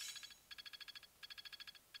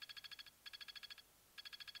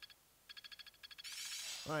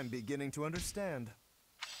 I'm beginning to understand.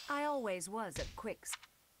 I always was at Quick's.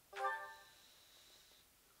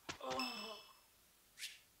 Oh.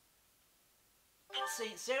 It's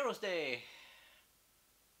St. Sarah's Day!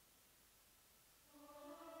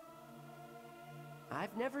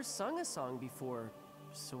 I've never sung a song before,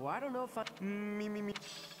 so I don't know if I... Me.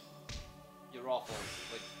 You're awful.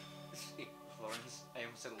 Like, Florence. I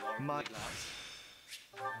almost said Lauren. My...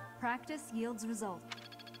 Practice yields result.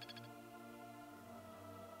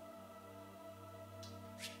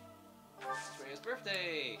 It's Rhea's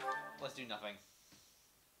birthday! Let's do nothing.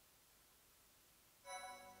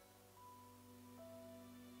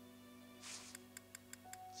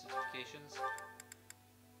 Certifications?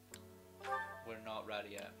 We're not ready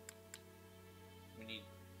yet. We need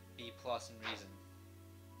B+ in reason.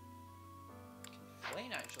 Can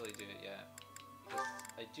Flayn actually do it yet? Because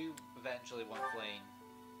I do eventually want Flayn.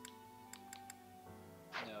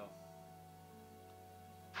 No.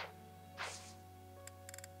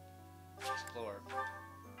 Explore.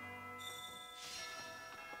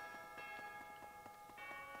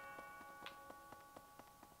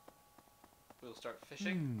 We'll start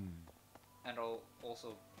fishing, and I'll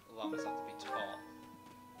also allow myself to be tall.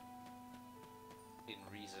 In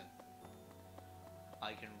reason.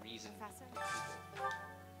 I can reason Professor? with people.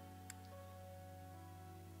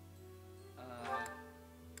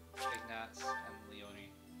 Ignatz and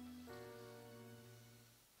Leonie.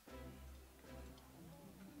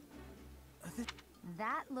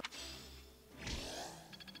 That looks...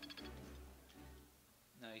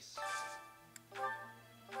 Nice.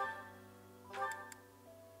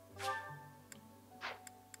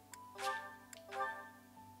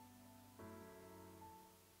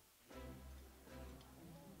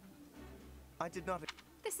 I did not...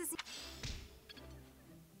 This is...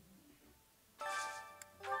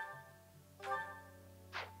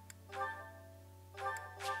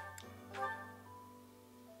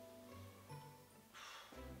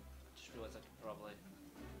 Just realized I could probably...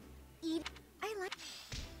 Eat. I like...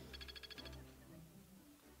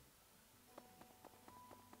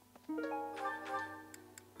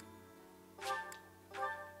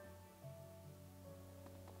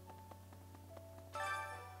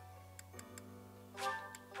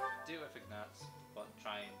 do with Ignatz, but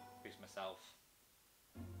try and increase myself.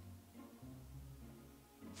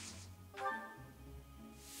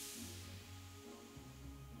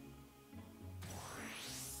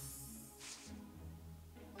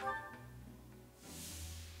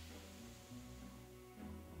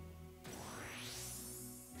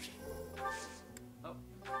 Oh,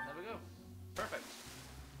 there we go. Perfect.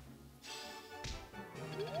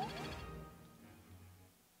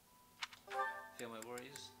 Feel my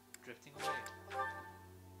worries drifting away.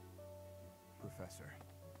 Professor.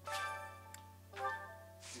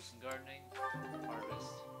 Do some gardening,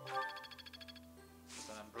 harvest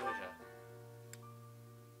some ambrosia.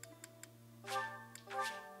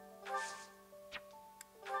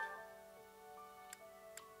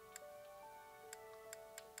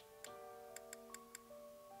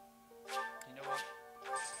 You know what?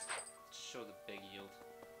 Just show the big yield.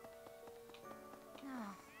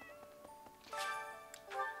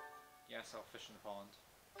 Yes, I'll fish in the pond.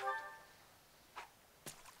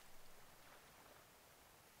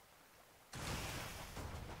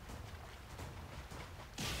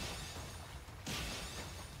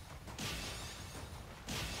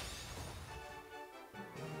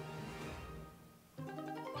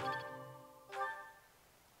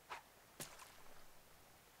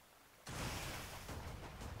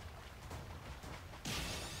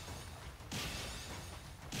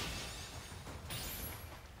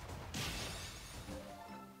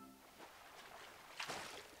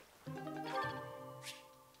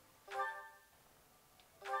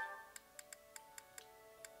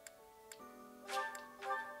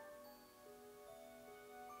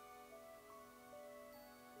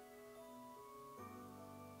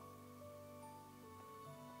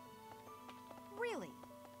 Really?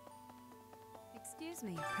 Excuse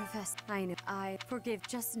me, Professor. I forgive.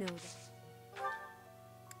 Just know that.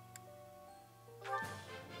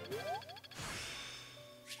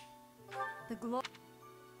 The The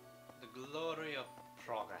glory of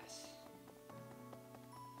progress.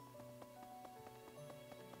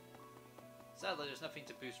 Sadly, there's nothing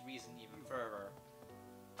to boost reason even further.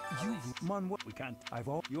 You've won what we can't. I've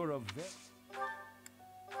all. You're a vet.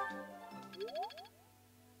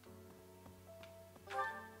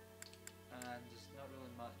 And there's not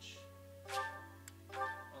really much.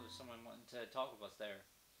 Oh, there's someone wanting to talk with us there.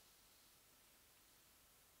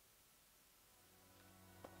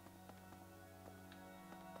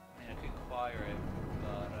 I mean, I could acquire it,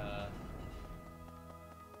 but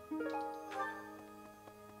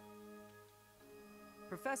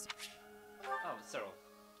Professor. Oh, it's Cyril.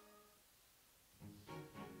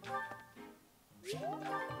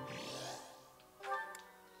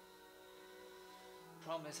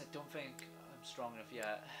 Problem is, I don't think I'm strong enough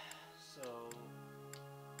yet. So,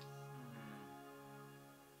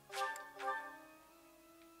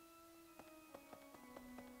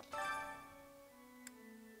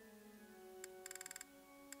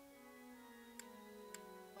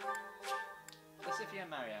 let's see if you and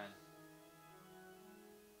Marianne.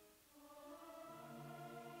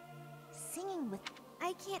 Singing with...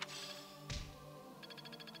 I can't...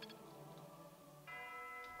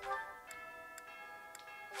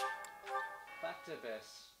 Back to Abyss.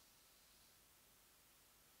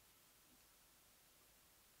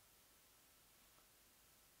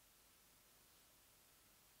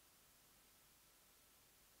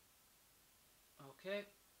 Okay,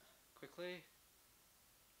 quickly.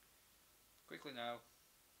 Quickly now.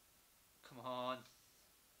 Come on.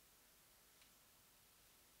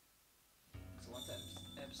 So I want that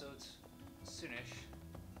episode soonish.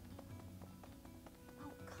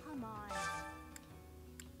 Oh, come on.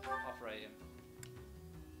 Operate him.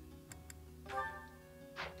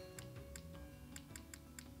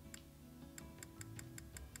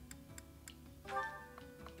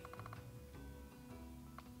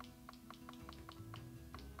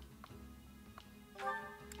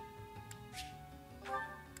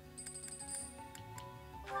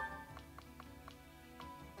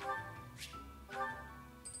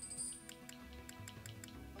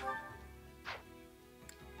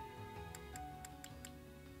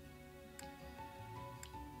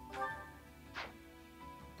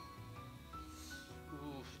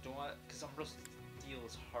 Don't want, because Unrust Steel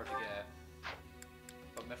is hard to get,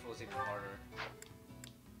 but Mithril is even harder.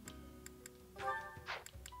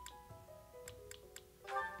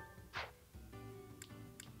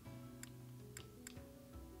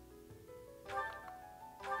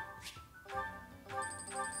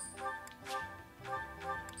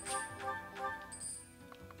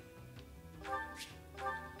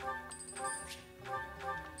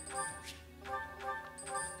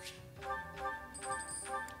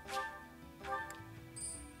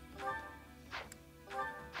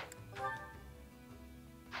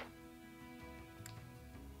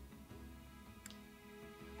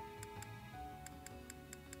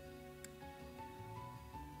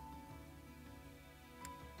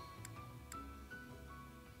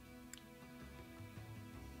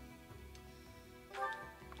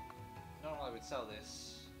 Normally I would sell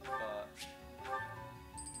this, but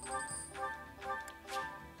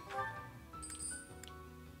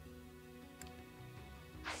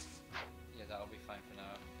yeah, that'll be fine for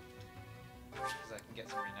now, because I can get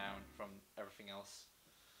some renown from everything else.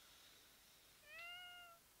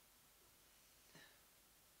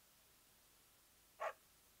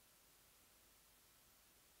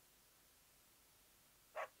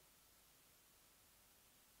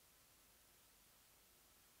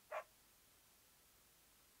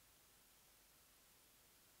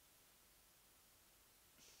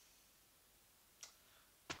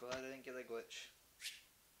 Glad I didn't get that glitch.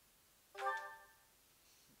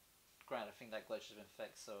 Granted, I think that glitch has been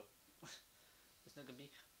fixed, so it's not gonna be.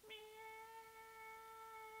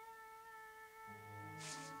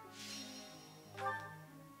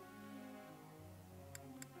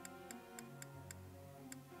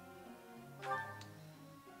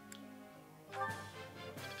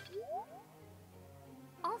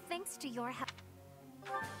 All thanks to your help.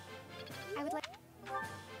 I would like...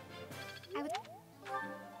 I would...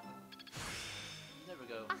 There we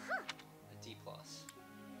go. A D+.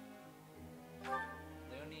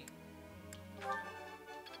 Leonie.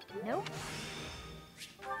 Nope.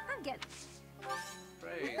 I'm getting...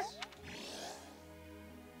 Praise.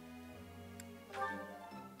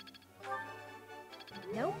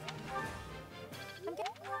 Nope. I'm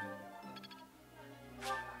getting...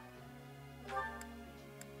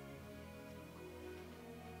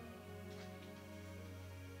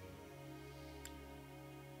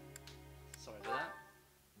 Sorry for that.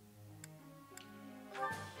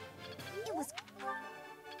 It was...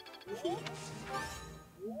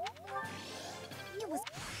 It was...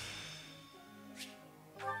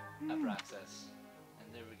 Upper access.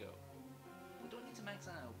 And there we go. We don't need to max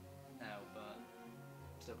out now, but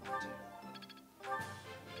still going to.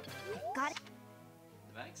 Got it.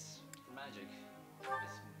 The max for magic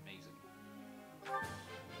is amazing.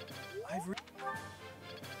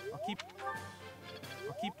 I'll keep.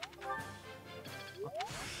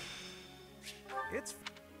 It's...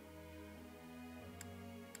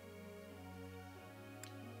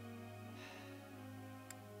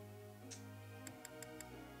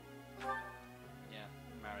 Yeah,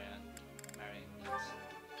 Marianne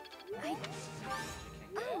needs.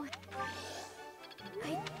 Oh.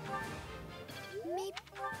 Maybe...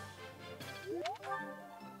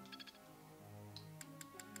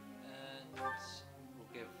 And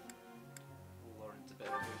we'll give Lawrence a bit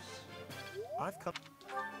of a boost. I've come...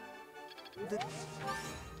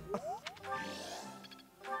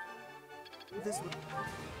 This would...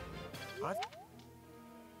 I've...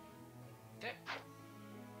 Okay.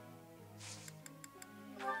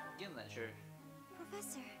 Again, lecture.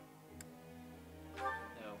 Professor.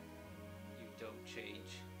 No, you don't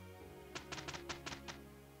change.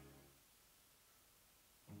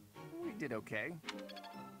 We did okay.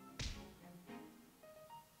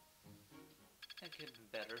 It could have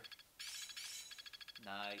been better.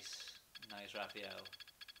 Nice. Nice, Raphael.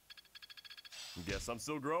 Guess I'm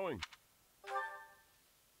still growing.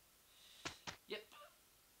 Yep.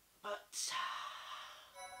 But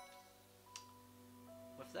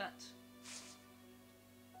with that,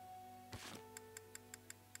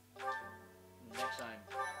 next time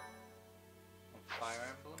on Fire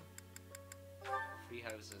Emblem, 3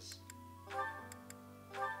 houses.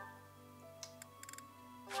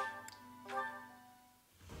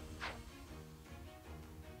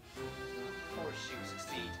 Of course you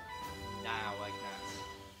succeed. Now like that.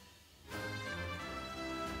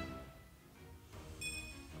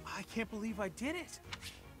 I can't believe I did it!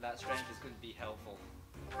 That strength is going to be helpful.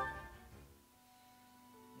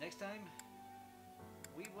 Next time,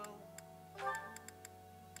 we will,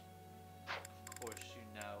 of course, you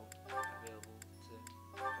now available to.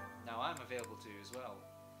 Now I'm available to as well.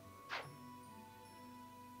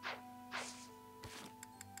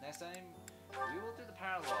 Next time, we will do the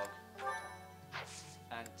paralogue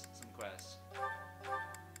and some quests.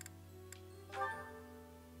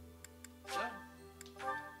 So,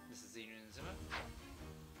 this is Xenia and Zima.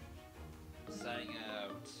 Signing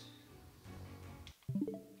out.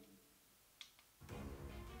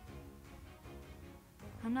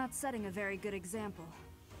 I'm not setting a very good example.